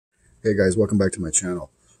Hey guys, welcome back to my channel.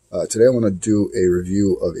 Today I want to do a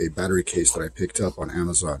review of a battery case that I picked up on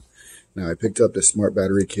Amazon. Now I picked up this smart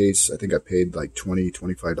battery case. I think I paid like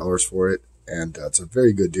 $25 for it, and it's a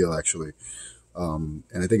very good deal actually. And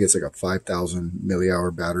I think it's like a 5,000 millihour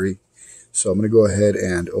battery. So I'm going to go ahead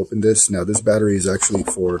and open this. Now this battery is actually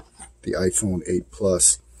for the iPhone 8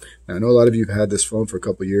 Plus. Now I know a lot of you have had this phone for a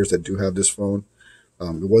couple of years that do have this phone.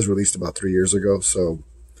 It was released about 3 years ago, so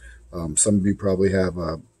some of you probably have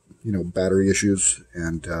battery issues,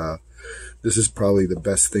 and this is probably the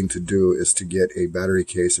best thing to do is to get a battery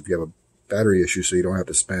case if you have a battery issue, so you don't have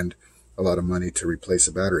to spend a lot of money to replace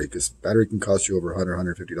a battery, because battery can cost you over $100,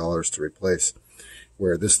 $150 to replace,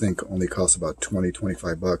 where this thing only costs about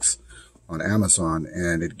 $20-25 on Amazon,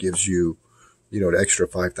 and it gives you an extra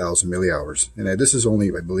 5,000 millihours. And this is only,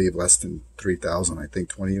 I believe, less than 3,000. I think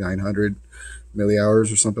 2,900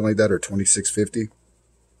 millihours or something like that, or 2,650.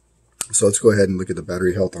 So let's go ahead and look at the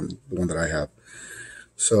battery health on the one that I have.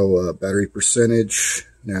 So battery percentage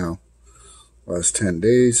now, last 10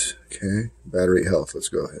 days. Okay, battery health. Let's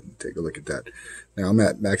go ahead and take a look at that. Now I'm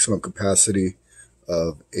at maximum capacity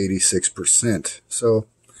of 86%. So,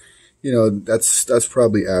 that's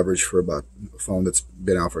probably average for about a phone that's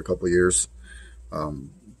been out for a couple of years.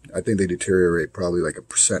 I think they deteriorate probably like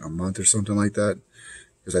 1% a month or something like that.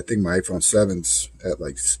 Because I think my iPhone 7's at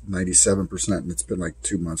like 97%, and it's been like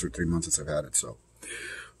 2 months or 3 months since I've had it. So,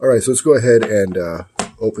 all right, so let's go ahead and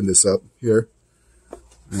open this up here.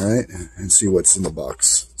 All right, and see what's in the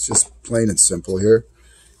box. It's just plain and simple here.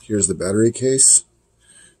 Here's the battery case.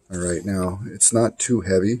 All right, now it's not too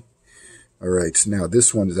heavy. All right, now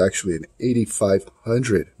this one is actually an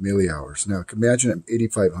 8,500 millihours. Now, imagine an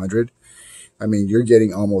 8,500. I mean, you're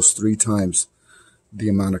getting almost 3 times the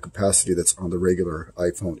amount of capacity that's on the regular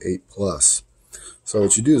iPhone 8 Plus. So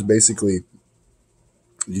what you do is basically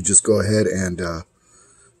you just go ahead and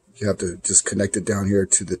you have to just connect it down here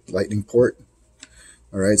to the lightning port.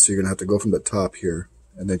 All right, so you're gonna have to go from the top here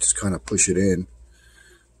and then just kind of push it in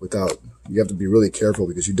without, you have to be really careful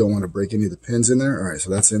because you don't want to break any of the pins in there. All right, so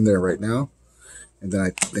that's in there right now, and then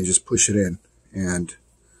I just push it in, and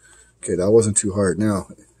okay, that wasn't too hard. Now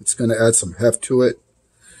it's gonna add some heft to it,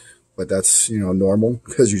 but that's, normal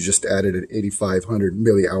because you just added an 8,500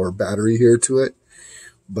 millihour battery here to it.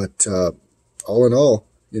 But all in all,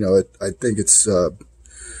 I think it's,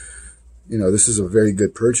 this is a very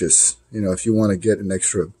good purchase. If you want to get an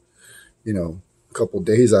extra, couple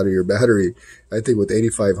days out of your battery, I think with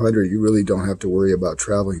 8,500, you really don't have to worry about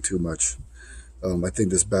traveling too much. I think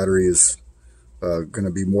this battery is going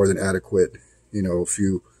to be more than adequate. If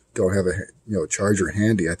you don't have a, charger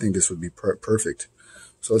handy, I think this would be perfect.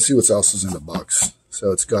 So let's see what else is in the box.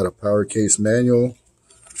 So it's got a power case manual,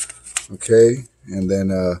 okay, and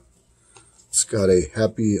then it's got a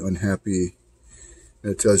happy, unhappy,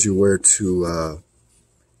 and it tells you where to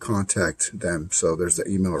contact them. So there's the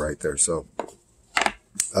email right there. So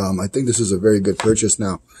I think this is a very good purchase.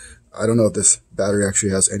 Now, I don't know if this battery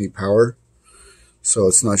actually has any power, so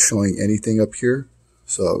it's not showing anything up here.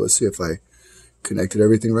 So let's see if I connected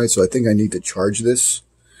everything right. So I think I need to charge this,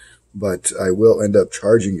 but I will end up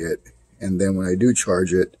charging it, and then when I do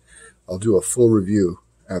charge it, I'll do a full review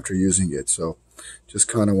after using it. So just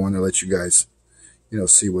kind of want to let you guys,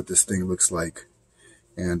 see what this thing looks like.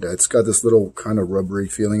 And it's got this little kind of rubbery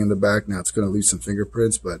feeling in the back. Now it's going to leave some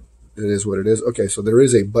fingerprints, but it is what it is. Okay, so there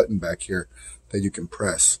is a button back here that you can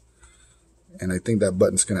press, and I think that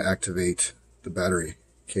button's going to activate the battery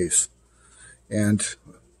case. And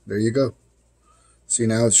there you go. See,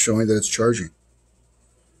 now it's showing that it's charging.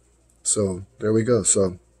 So there we go.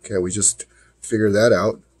 So, okay, we just figured that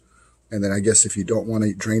out. And then I guess if you don't want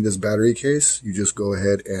to drain this battery case, you just go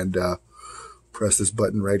ahead and press this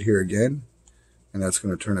button right here again, and that's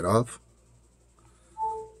going to turn it off.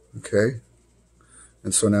 Okay.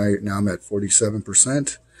 And so now I'm at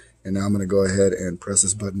 47%, and now I'm going to go ahead and press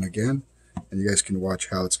this button again, and you guys can watch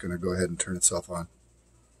how it's going to go ahead and turn itself on.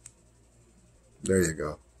 There you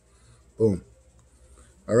go. Boom.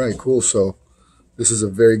 All right, cool. So this is a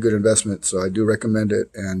very good investment, so I do recommend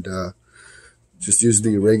it. And just use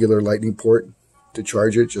the regular lightning port to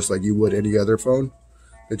charge it, just like you would any other phone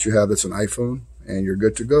that you have that's an iPhone, and you're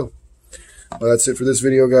good to go. Well, that's it for this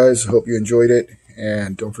video, guys. Hope you enjoyed it,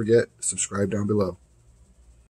 and don't forget, subscribe down below.